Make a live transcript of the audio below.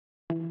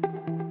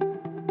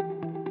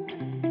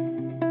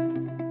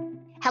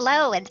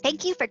Hello, and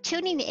thank you for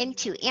tuning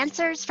into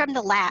Answers from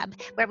the Lab,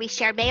 where we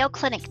share Mayo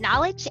Clinic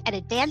knowledge and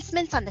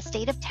advancements on the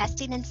state of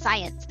testing and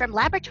science from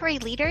laboratory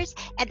leaders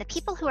and the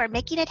people who are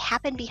making it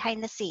happen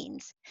behind the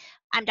scenes.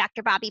 I'm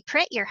Dr. Bobby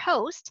Pritt, your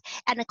host,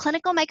 and a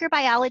clinical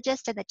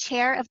microbiologist and the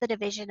chair of the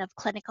Division of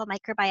Clinical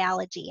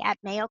Microbiology at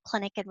Mayo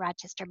Clinic in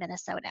Rochester,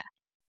 Minnesota.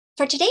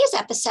 For today's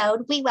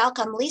episode, we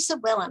welcome Lisa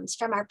Willems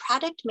from our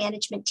product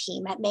management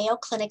team at Mayo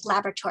Clinic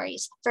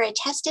Laboratories for a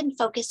Test and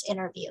Focus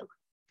interview.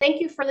 Thank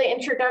you for the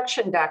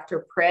introduction,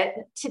 Dr. Pritt.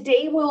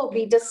 Today we'll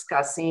be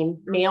discussing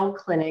Mayo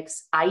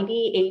Clinic's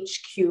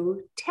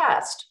IDHQ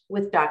test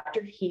with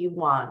Dr. He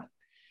Wang.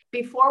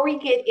 Before we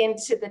get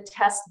into the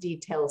test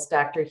details,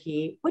 Dr.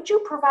 He, would you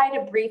provide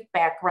a brief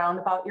background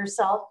about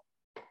yourself?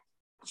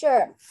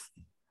 Sure.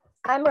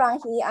 I'm Rong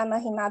He. I'm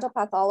a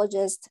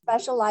hematopathologist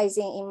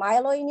specializing in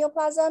myeloid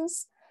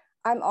neoplasms.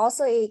 I'm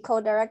also a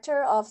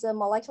co-director of the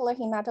Molecular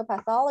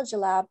Hematopathology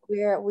Lab,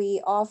 where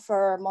we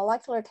offer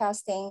molecular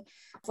testing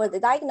for the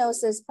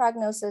diagnosis,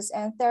 prognosis,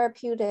 and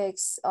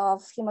therapeutics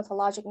of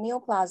hematologic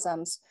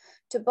neoplasms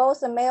to both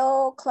the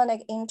Mayo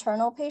Clinic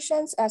internal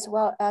patients as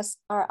well as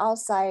our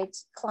outside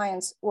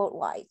clients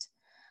worldwide.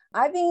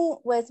 I've been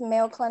with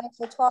Mayo Clinic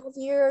for 12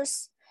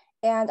 years,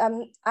 and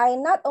I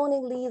not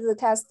only lead the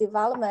test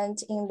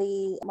development in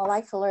the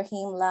molecular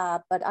heme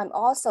lab, but I'm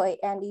also an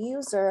end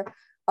user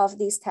of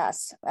these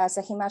tests as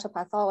a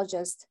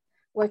hematopathologist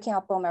working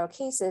on bone marrow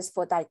cases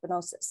for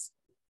diagnosis.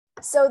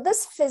 So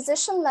this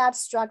physician lab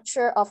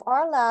structure of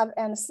our lab,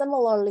 and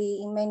similarly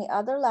in many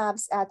other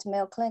labs at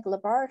Mayo Clinic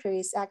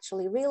Laboratories,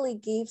 actually really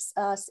gives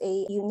us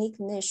a unique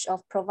niche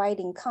of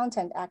providing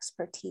content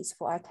expertise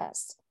for our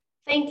tests.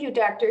 Thank you,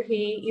 Dr.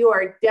 He. You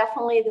are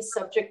definitely the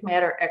subject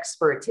matter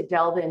expert to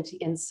delve into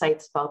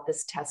insights about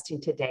this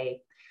testing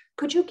today.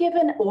 Could you give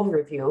an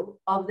overview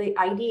of the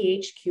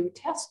IDHQ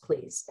test,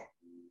 please?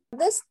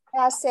 This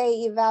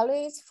assay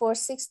evaluates for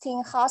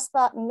 16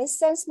 hotspot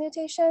missense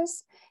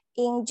mutations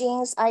in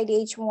genes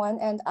IDH1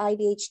 and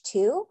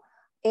IDH2.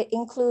 It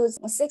includes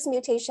 6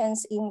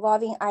 mutations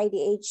involving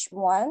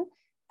IDH1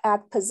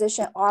 at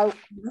position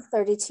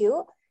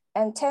R132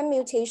 and 10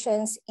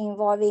 mutations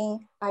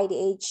involving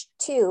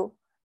IDH2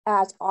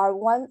 at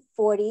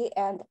R140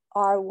 and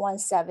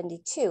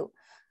R172.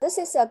 This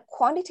is a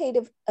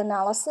quantitative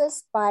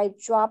analysis by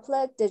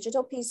droplet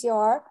digital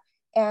PCR,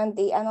 and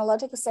the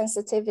analytical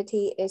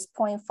sensitivity is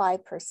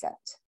 0.5%.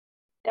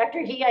 Dr.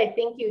 He, I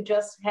think you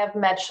just have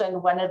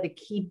mentioned one of the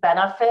key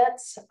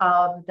benefits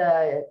of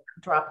the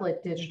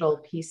droplet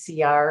digital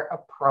PCR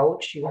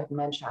approach. You have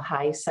mentioned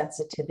high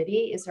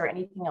sensitivity. Is there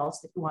anything else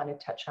that you want to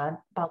touch on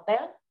about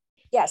that?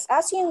 Yes,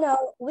 as you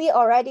know, we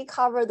already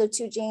covered the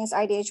 2 genes,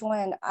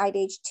 IDH1 and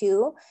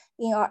IDH2,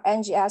 in our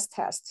NGS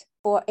test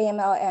for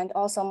AML and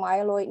also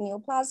myeloid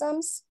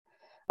neoplasms.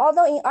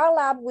 Although in our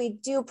lab, we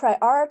do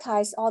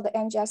prioritize all the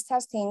NGS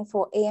testing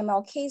for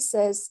AML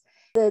cases,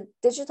 the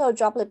digital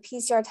droplet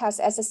PCR test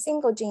as a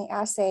single gene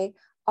assay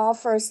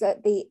offers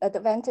the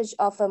advantage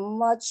of a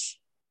much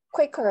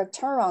quicker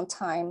turnaround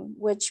time,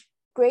 which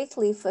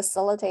greatly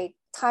facilitates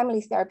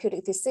timely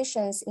therapeutic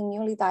decisions in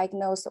newly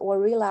diagnosed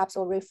or relapsed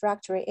or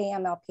refractory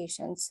AML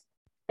patients.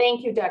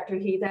 Thank you, Dr.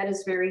 He. That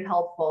is very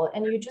helpful.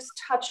 And you just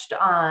touched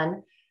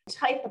on the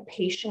type of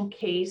patient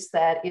case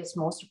that is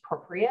most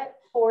appropriate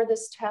for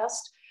this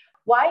test.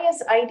 Why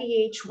is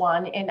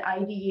IDH1 and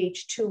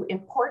IDH2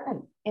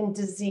 important in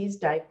disease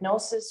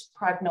diagnosis,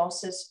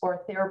 prognosis,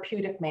 or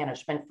therapeutic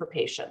management for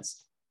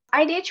patients?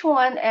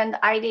 IDH1 and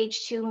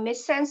IDH2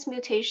 missense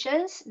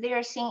mutations, they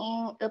are seen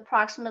in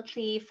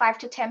approximately 5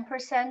 to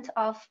 10%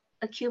 of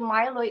acute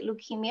myeloid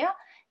leukemia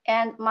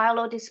and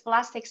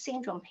myelodysplastic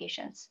syndrome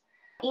patients.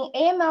 In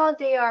AML,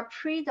 they are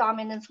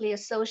predominantly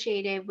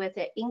associated with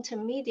the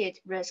intermediate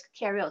risk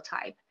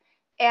karyotype,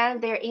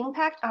 and their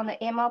impact on the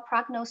AML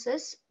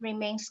prognosis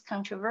remains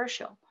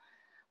controversial.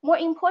 More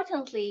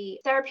importantly,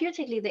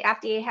 therapeutically, the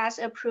FDA has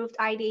approved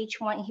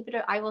IDH1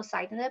 inhibitor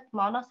ivosidenib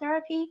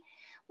monotherapy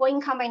or in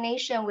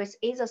combination with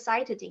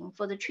azacitidine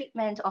for the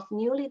treatment of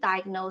newly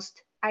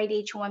diagnosed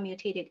IDH1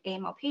 mutated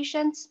AML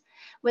patients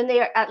when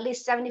they are at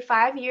least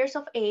 75 years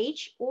of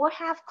age or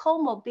have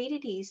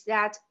comorbidities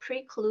that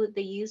preclude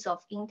the use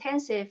of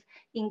intensive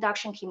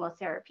induction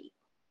chemotherapy.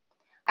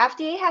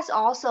 FDA has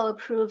also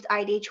approved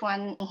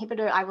IDH1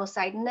 inhibitor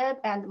ivosidenib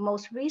and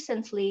most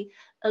recently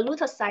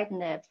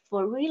olutasidenib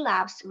for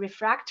relapsed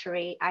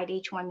refractory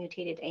IDH1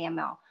 mutated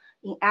AML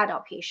in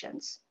adult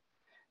patients.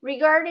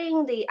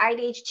 Regarding the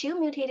IDH2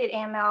 mutated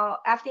AML,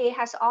 FDA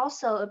has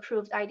also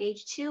approved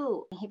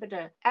IDH2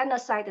 inhibitor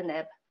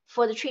enasidenib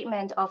for the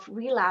treatment of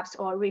relapsed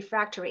or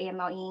refractory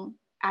AML in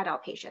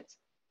adult patients.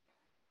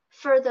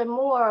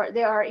 Furthermore,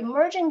 there are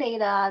emerging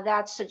data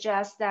that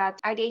suggest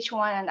that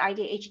IDH1 and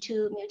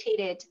IDH2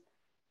 mutated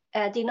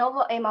de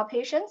novo AML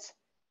patients,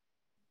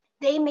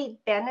 they may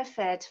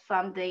benefit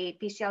from the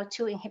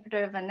BCL2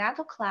 inhibitor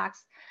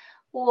venetoclax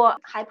or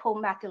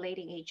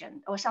hypomethylating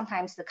agent, or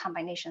sometimes the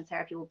combination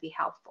therapy will be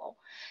helpful.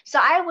 So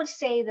I would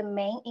say the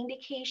main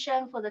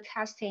indication for the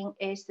testing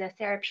is the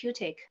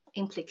therapeutic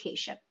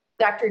implication.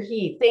 Dr.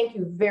 He, thank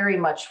you very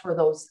much for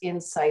those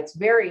insights.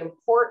 Very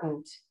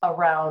important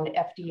around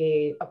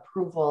FDA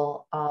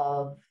approval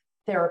of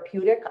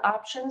therapeutic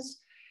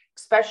options,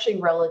 especially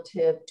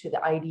relative to the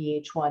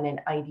IDH1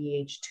 and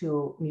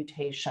IDH2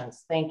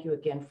 mutations. Thank you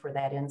again for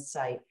that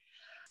insight.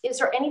 Is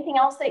there anything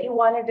else that you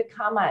wanted to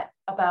comment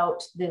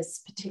about this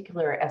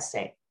particular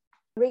assay?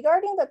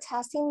 Regarding the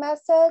testing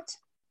method,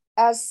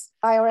 as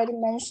I already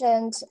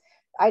mentioned,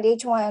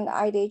 IDH1 and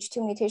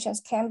IDH2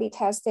 mutations can be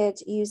tested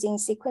using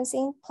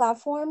sequencing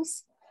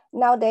platforms.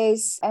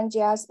 Nowadays,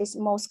 NGS is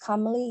most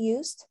commonly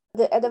used.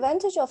 The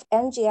advantage of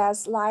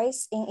NGS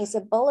lies in its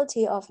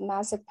ability of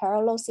massive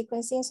parallel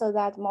sequencing so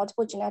that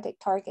multiple genetic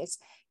targets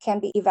can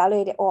be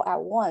evaluated all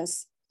at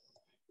once.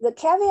 The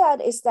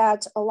caveat is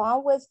that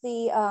along with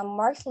the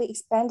markedly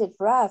expanded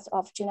breadth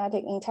of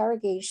genetic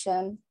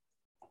interrogation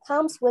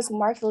comes with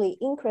markedly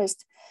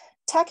increased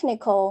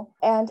technical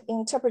and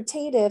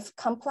interpretative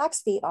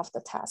complexity of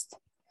the test.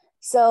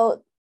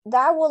 So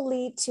that will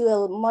lead to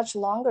a much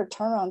longer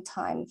turnaround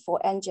time for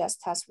NGS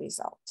test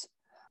result.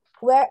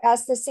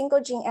 Whereas the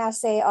single gene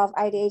assay of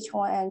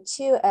IDH1 and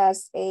 2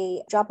 as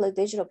a droplet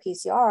digital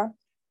PCR,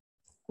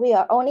 we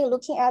are only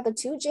looking at the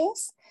 2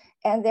 genes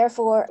and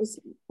therefore is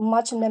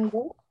much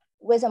nimble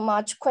with a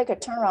much quicker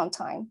turnaround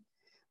time,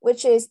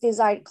 which is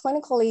designed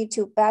clinically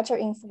to better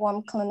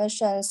inform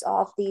clinicians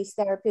of these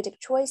therapeutic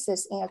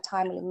choices in a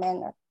timely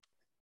manner,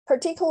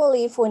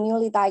 particularly for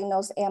newly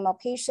diagnosed AML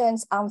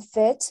patients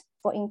unfit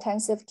for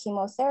intensive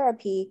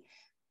chemotherapy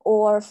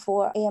or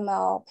for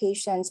AML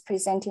patients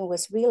presenting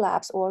with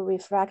relapse or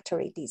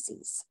refractory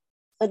disease.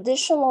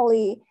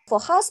 Additionally, for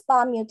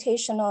hotspot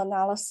mutational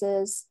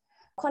analysis,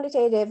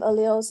 quantitative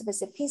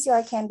allele-specific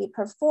PCR can be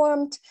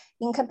performed.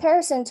 In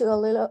comparison to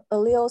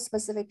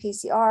allele-specific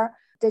PCR,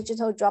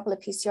 digital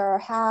droplet PCR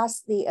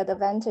has the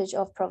advantage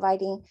of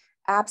providing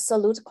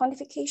absolute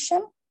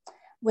quantification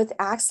with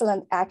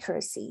excellent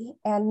accuracy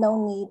and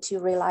no need to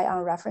rely on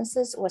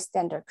references or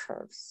standard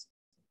curves.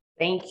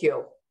 Thank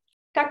you.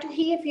 Dr.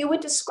 He, if you would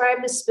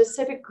describe the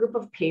specific group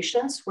of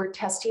patients where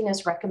testing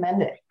is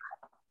recommended.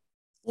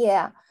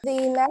 Yeah,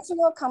 the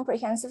National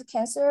Comprehensive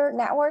Cancer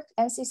Network,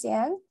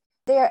 NCCN,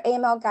 their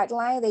AML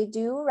guideline, they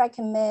do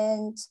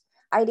recommend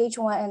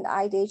IDH1 and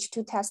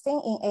IDH2 testing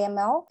in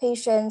AML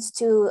patients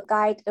to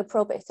guide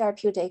appropriate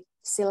therapeutic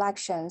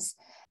selections.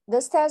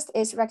 This test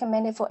is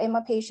recommended for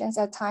AML patients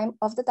at time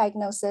of the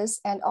diagnosis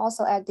and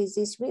also at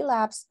disease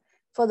relapse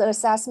for the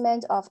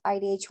assessment of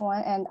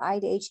IDH1 and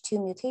IDH2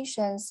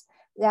 mutations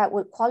that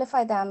would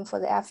qualify them for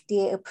the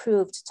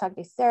FDA-approved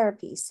targeted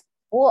therapies,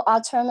 or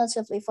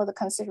alternatively for the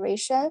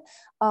consideration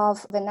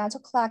of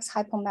venetoclax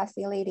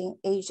hypomethylating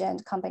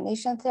agent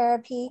combination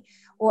therapy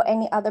or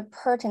any other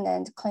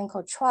pertinent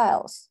clinical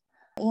trials.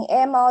 In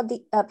AML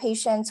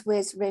patients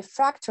with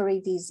refractory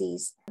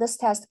disease, this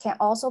test can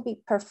also be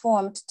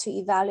performed to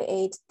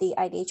evaluate the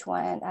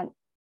IDH1 and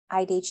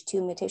IDH2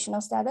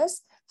 mutational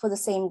status for the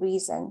same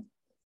reason,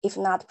 if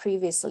not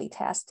previously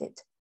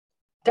tested.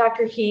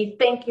 Dr. He,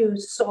 thank you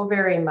so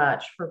very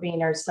much for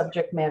being our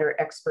subject matter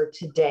expert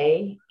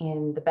today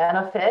in the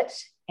benefit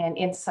and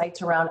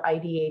insights around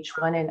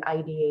IDH1 and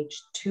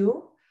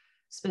IDH2,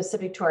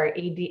 specific to our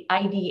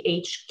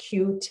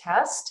IDHQ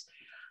test.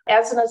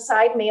 As an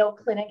aside, Mayo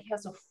Clinic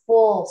has a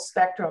full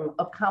spectrum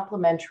of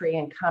complementary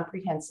and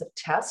comprehensive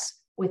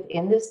tests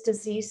within this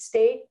disease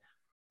state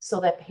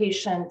so that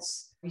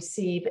patients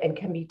receive and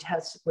can be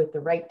tested with the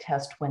right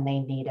test when they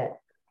need it.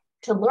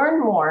 To learn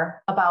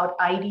more about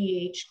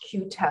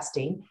IDHQ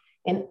testing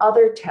and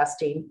other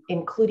testing,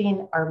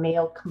 including our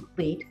Mayo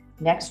Complete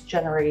Next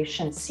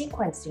Generation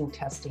Sequencing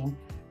testing,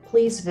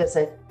 please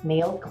visit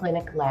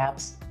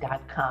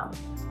mayocliniclabs.com.